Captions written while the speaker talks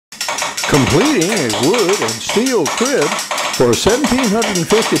completing a wood and steel crib for a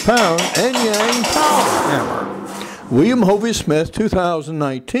 1,750-pound Anyang Power Hammer. William Hovey Smith,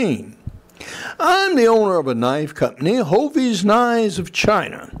 2019. I'm the owner of a knife company, Hovey's Knives of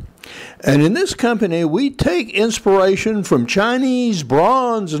China. And in this company, we take inspiration from Chinese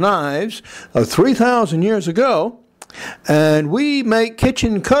bronze knives of 3,000 years ago, and we make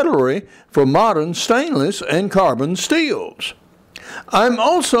kitchen cutlery for modern stainless and carbon steels. I'm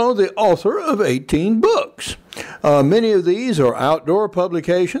also the author of 18 books. Many of these are outdoor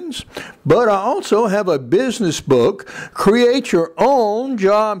publications, but I also have a business book, Create Your Own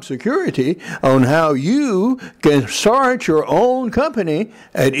Job Security, on how you can start your own company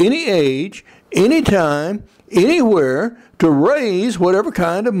at any age, anytime, anywhere to raise whatever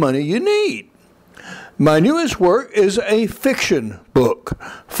kind of money you need. My newest work is a fiction book,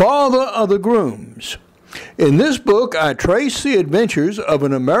 Father of the Grooms. In this book, I trace the adventures of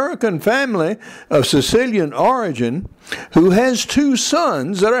an American family of Sicilian origin who has two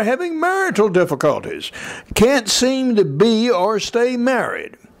sons that are having marital difficulties, can't seem to be or stay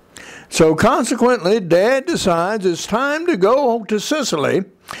married. So consequently, Dad decides it's time to go to Sicily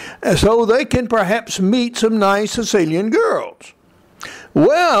so they can perhaps meet some nice Sicilian girls.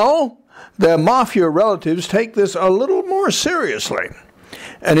 Well, their mafia relatives take this a little more seriously.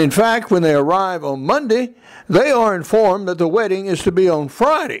 And in fact, when they arrive on Monday, they are informed that the wedding is to be on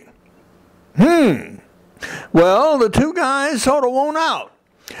Friday. Well, the two guys sort of won out.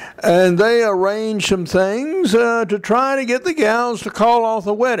 And they arrange some things to try to get the gals to call off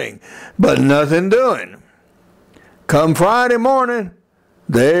the wedding. But nothing doing. Come Friday morning,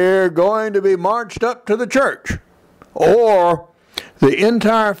 they're going to be marched up to the church. Or the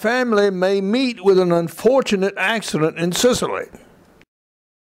entire family may meet with an unfortunate accident in Sicily.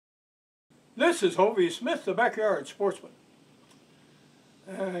 This is Hovey Smith, the Backyard Sportsman,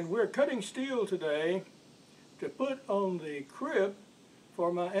 and we're cutting steel today to put on the crib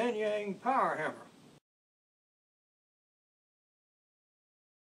for my Anyang Power Hammer.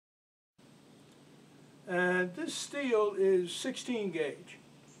 And this steel is 16 gauge.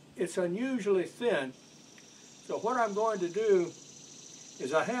 It's unusually thin, so what I'm going to do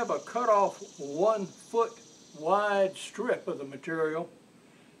is I have a cut off 1 foot wide strip of the material,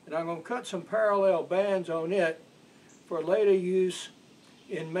 and I'm going to cut some parallel bands on it for later use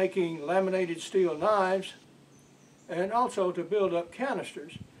in making laminated steel knives, and also to build up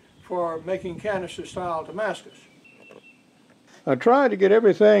canisters for making canister style Damascus. I tried to get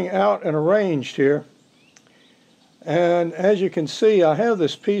everything out and arranged here, and as you can see, I have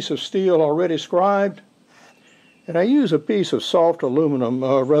this piece of steel already scribed, and I use a piece of soft aluminum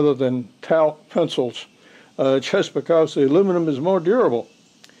rather than talc pencils just because the aluminum is more durable.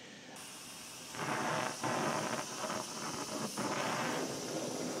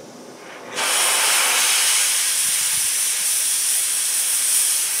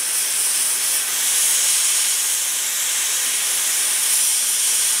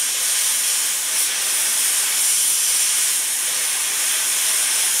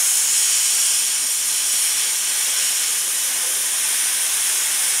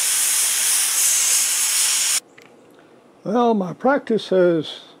 Well, my practice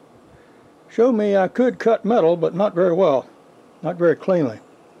has shown me I could cut metal, but not very well, not very cleanly.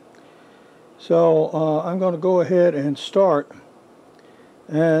 So I'm going to go ahead and start.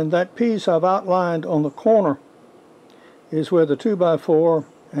 And that piece I've outlined on the corner is where the 2x4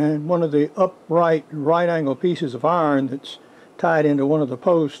 and one of the upright right angle pieces of iron that's tied into one of the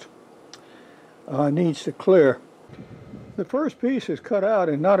posts needs to clear. The first piece is cut out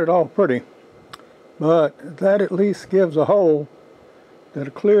and not at all pretty, but that at least gives a hole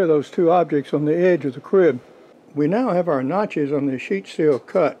that'll clear those two objects on the edge of the crib. We now have our notches on the sheet steel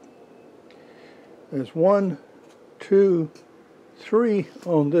cut. There's 1, 2, 3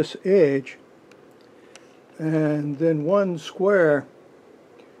 on this edge, and then 1 square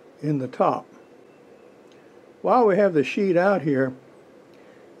in the top. While we have the sheet out here,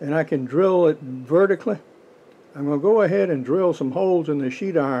 and I can drill it vertically, I'm going to go ahead and drill some holes in the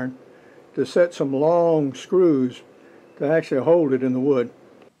sheet iron to set some long screws to actually hold it in the wood.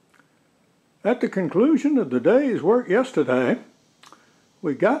 At the conclusion of the day's work yesterday,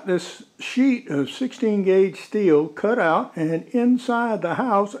 we got this sheet of 16 gauge steel cut out and inside the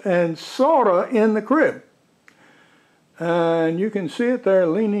house and sorta in the crib. And you can see it there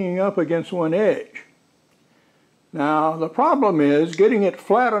leaning up against one edge. Now the problem is getting it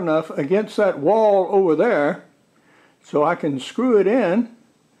flat enough against that wall over there so I can screw it in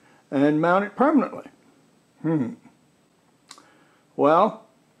and mount it permanently. Well,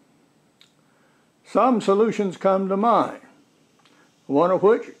 some solutions come to mind, one of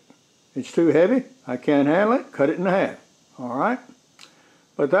which It's too heavy, I can't handle it, cut it in half. All right?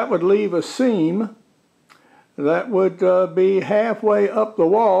 But that would leave a seam that would be halfway up the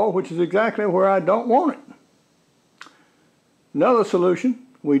wall, which is exactly where I don't want it. Another solution,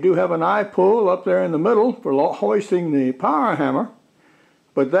 we do have an eye pull up there in the middle for hoisting the power hammer,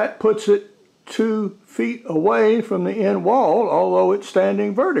 but that puts it 2 feet away from the end wall, although it's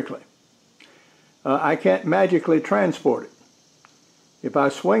standing vertically. I can't magically transport it. If I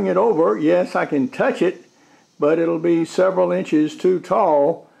swing it over, yes, I can touch it, but it'll be several inches too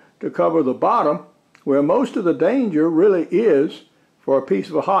tall to cover the bottom, where most of the danger really is for a piece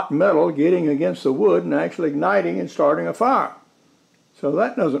of hot metal getting against the wood and actually igniting and starting a fire. So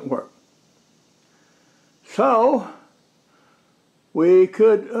that doesn't work. So we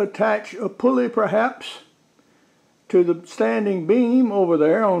could attach a pulley perhaps to the standing beam over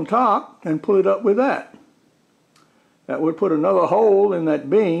there on top and pull it up with that. That would put another hole in that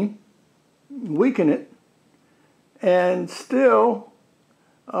beam, weaken it, and still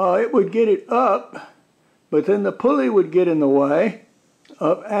it would get it up, but then the pulley would get in the way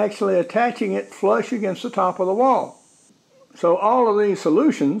of actually attaching it flush against the top of the wall. So all of these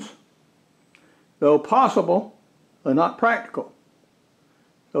solutions, though possible, are not practical.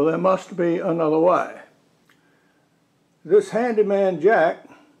 So there must be another way. This handyman jack,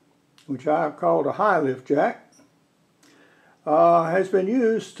 which I've called a high lift jack, has been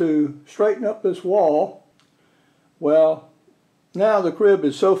used to straighten up this wall. Well, now the crib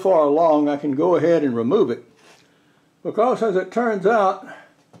is so far along I can go ahead and remove it, because as it turns out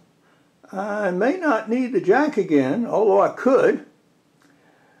I may not need the jack again, although I could,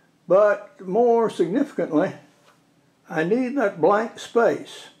 but more significantly I need that blank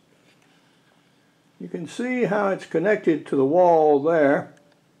space. You can see how it's connected to the wall there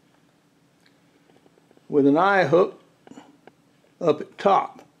with an eye hook up at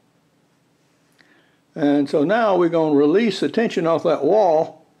top. And so now we're going to release the tension off that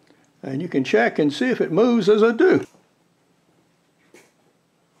wall, and you can check and see if it moves as I do.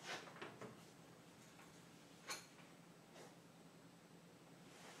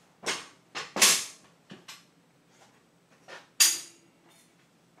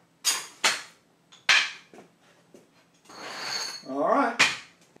 All right.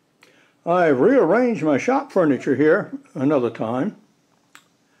 I've rearranged my shop furniture here another time,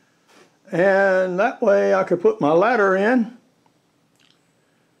 and that way I could put my ladder in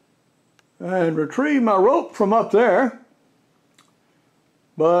and retrieve my rope from up there.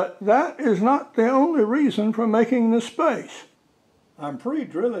 But that is not the only reason for making this space. I'm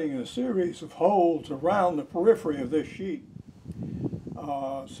pre-drilling a series of holes around the periphery of this sheet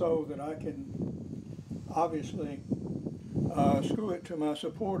so that I can obviously screw it to my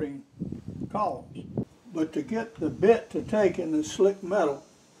supporting columns. But to get the bit to take in the slick metal,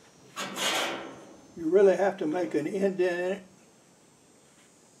 you really have to make an indent in it,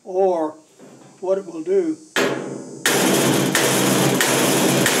 or what it will do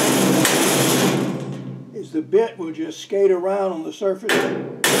is the bit will just skate around on the surface.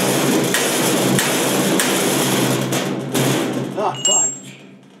 Not right.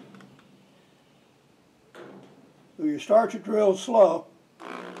 So you start your drill slow.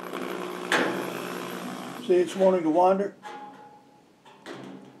 See, it's wanting to wander.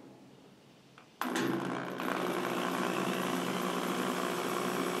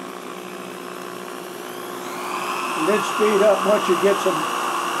 And then speed up once you get some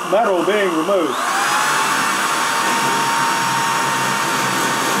metal being removed.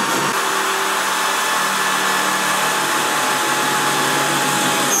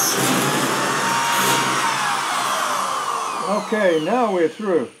 Okay, now we're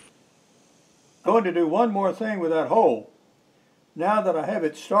through. I'm going to do one more thing with that hole. Now that I have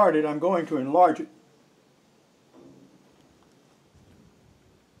it started, I'm going to enlarge it.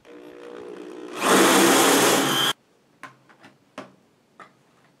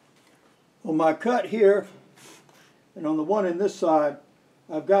 On my cut here, and on the one in this side,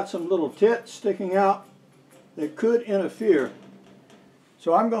 I've got some little tits sticking out that could interfere.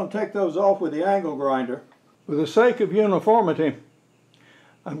 So I'm going to take those off with the angle grinder. For the sake of uniformity,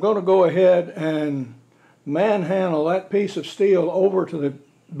 I'm going to go ahead and manhandle that piece of steel over to the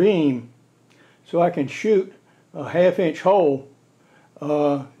beam so I can shoot a 1/2 inch hole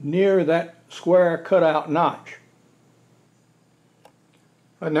near that square cutout notch.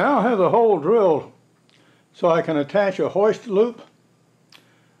 I now have the hole drilled so I can attach a hoist loop,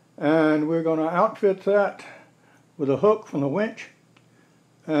 and we're going to outfit that with a hook from the winch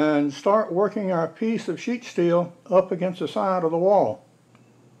and start working our piece of sheet steel up against the side of the wall.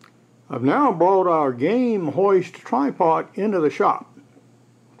 I've now brought our game hoist tripod into the shop.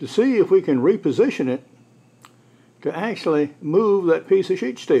 to see if we can reposition it to actually move that piece of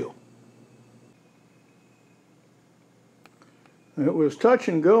sheet steel. It was touch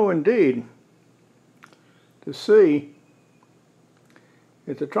and go indeed to see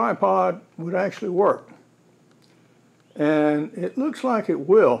if the tripod would actually work. And it looks like it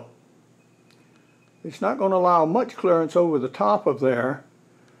will. It's not going to allow much clearance over the top of there,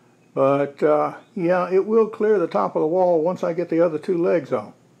 but yeah, it will clear the top of the wall once I get the other two legs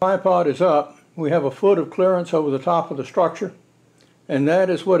on. The tripod is up. We have a foot of clearance over the top of the structure, and that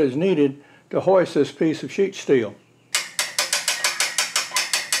is what is needed to hoist this piece of sheet steel.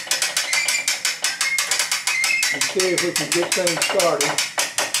 Let's see if we can get things started.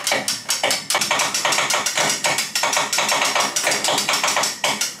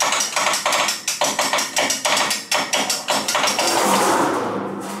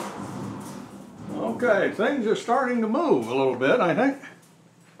 Okay, things are starting to move a little bit, I think.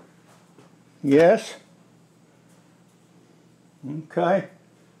 Yes. Okay.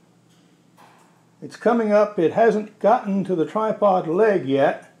 It's coming up. It hasn't gotten to the tripod leg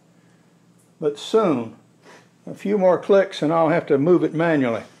yet, but soon. A few more clicks and I'll have to move it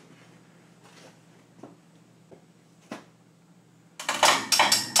manually.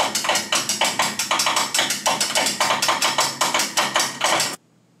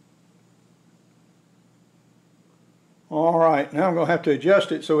 All right, now I'm going to have to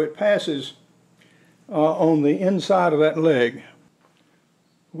adjust it so it passes on the inside of that leg.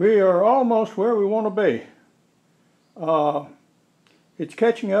 We are almost where we want to be. It's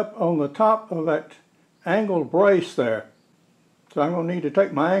catching up on the top of that angled brace there. So I'm going to need to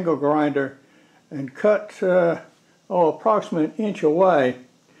take my angle grinder and cut approximately an inch away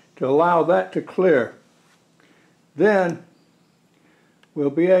to allow that to clear. Then we'll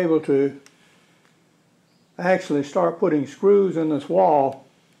be able to actually start putting screws in this wall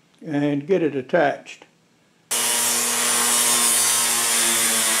and get it attached.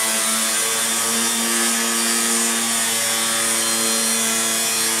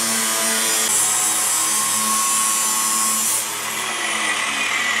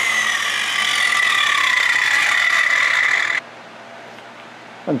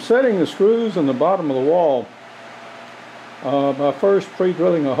 I'm setting the screws in the bottom of the wall by first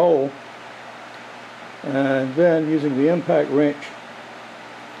pre-drilling a hole and then using the impact wrench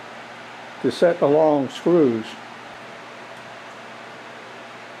to set the long screws.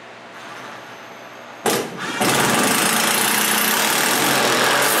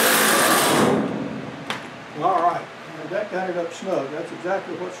 All right, that got it up snug. That's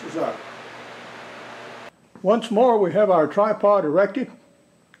exactly what's desired. Once more, we have our tripod erected,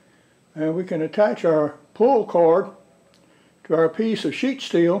 and we can attach our pull cord to our piece of sheet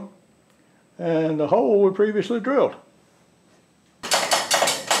steel and the hole we previously drilled.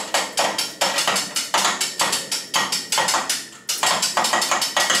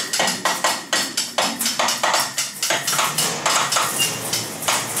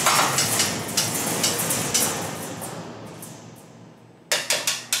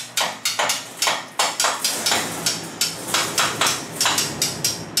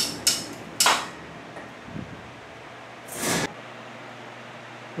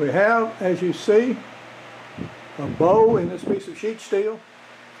 We have, as you see, a bow in this piece of sheet steel,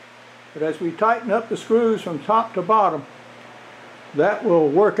 but as we tighten up the screws from top to bottom, that will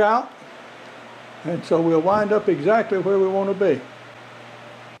work out, and so we'll wind up exactly where we want to be.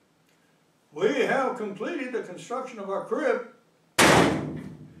 We have completed the construction of our crib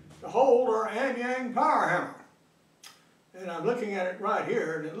to hold our Anyang Power Hammer, and I'm looking at it right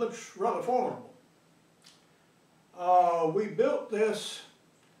here, and it looks rather formidable. We built this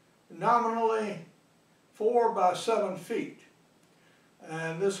nominally 4 by 7 feet,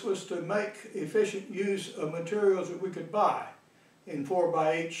 and this was to make efficient use of materials that we could buy in 4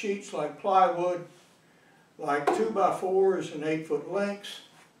 by 8 sheets, like plywood, like 2 by 4s and 8-foot lengths,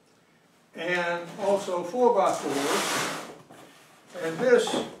 and also 4 by 4s, and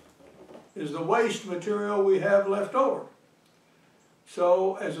this is the waste material we have left over.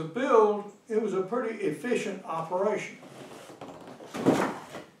 So as a build, it was a pretty efficient operation.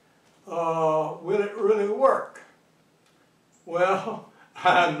 Will it really work? Well,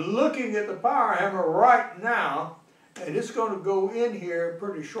 I'm looking at the power hammer right now, and it's going to go in here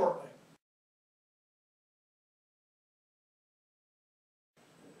pretty shortly.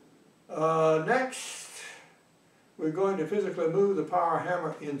 Next, we're going to physically move the power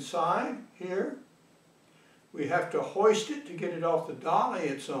hammer inside here. We have to hoist it to get it off the dolly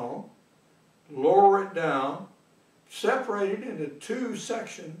it's on, lower it down, separate it into 2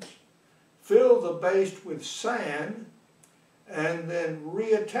 sections, fill the base with sand, and then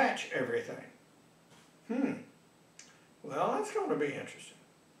reattach everything. Well, that's going to be interesting.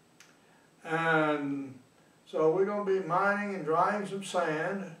 And so we're going to be mining and drying some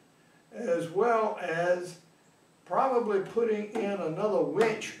sand, as well as probably putting in another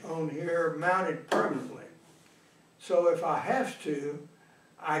winch on here mounted permanently. So if I have to,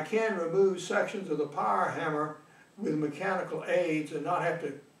 I can remove sections of the power hammer with mechanical aids and not have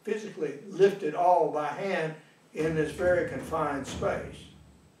to physically lift it all by hand in this very confined space.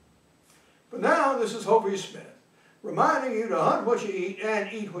 But now, this is Hovey Smith, reminding you to hunt what you eat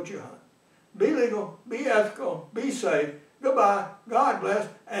and eat what you hunt. Be legal, be ethical, be safe. Goodbye, God bless,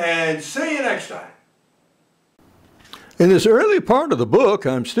 and see you next time. In this early part of the book,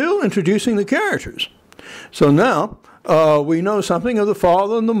 I'm still introducing the characters. So now we know something of the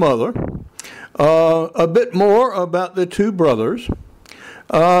father and the mother, a bit more about the two brothers,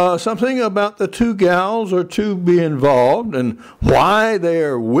 something about the two gals or to be involved and why they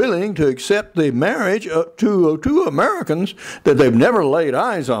are willing to accept the marriage to two Americans that they've never laid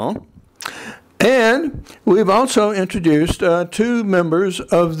eyes on. And we've also introduced two members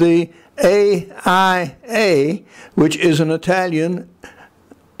of the AIA, which is an Italian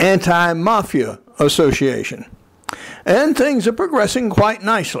anti-mafia association. And things are progressing quite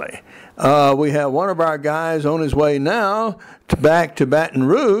nicely. We have one of our guys on his way now back to Baton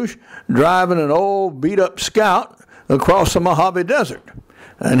Rouge, driving an old beat-up Scout across the Mojave Desert.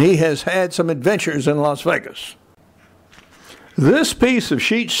 And he has had some adventures in Las Vegas. This piece of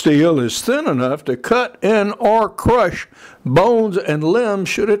sheet steel is thin enough to cut in or crush bones and limbs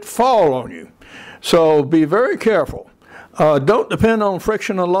should it fall on you. So be very careful. Don't depend on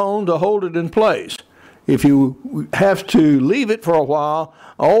friction alone to hold it in place. If you have to leave it for a while,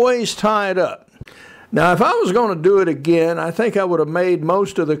 always tie it up. Now, if I was going to do it again, I think I would have made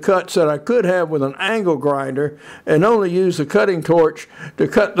most of the cuts that I could have with an angle grinder and only use the cutting torch to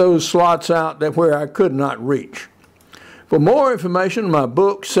cut those slots out where I could not reach. For more information on my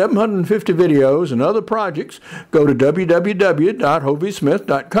book, 750 videos, and other projects, go to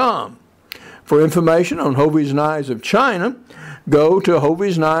www.hoveysmith.com. For information on Hovey's Knives of China, go to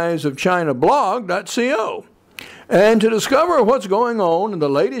HoveysKnivesOfChinablog.co. And to discover what's going on in the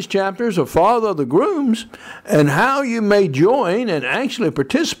latest chapters of Father of the Grooms and how you may join and actually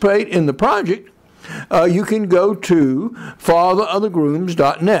participate in the project, you can go to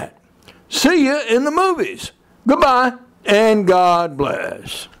fatherofthegrooms.net. See you in the movies. Goodbye, and God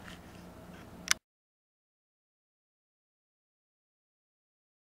bless.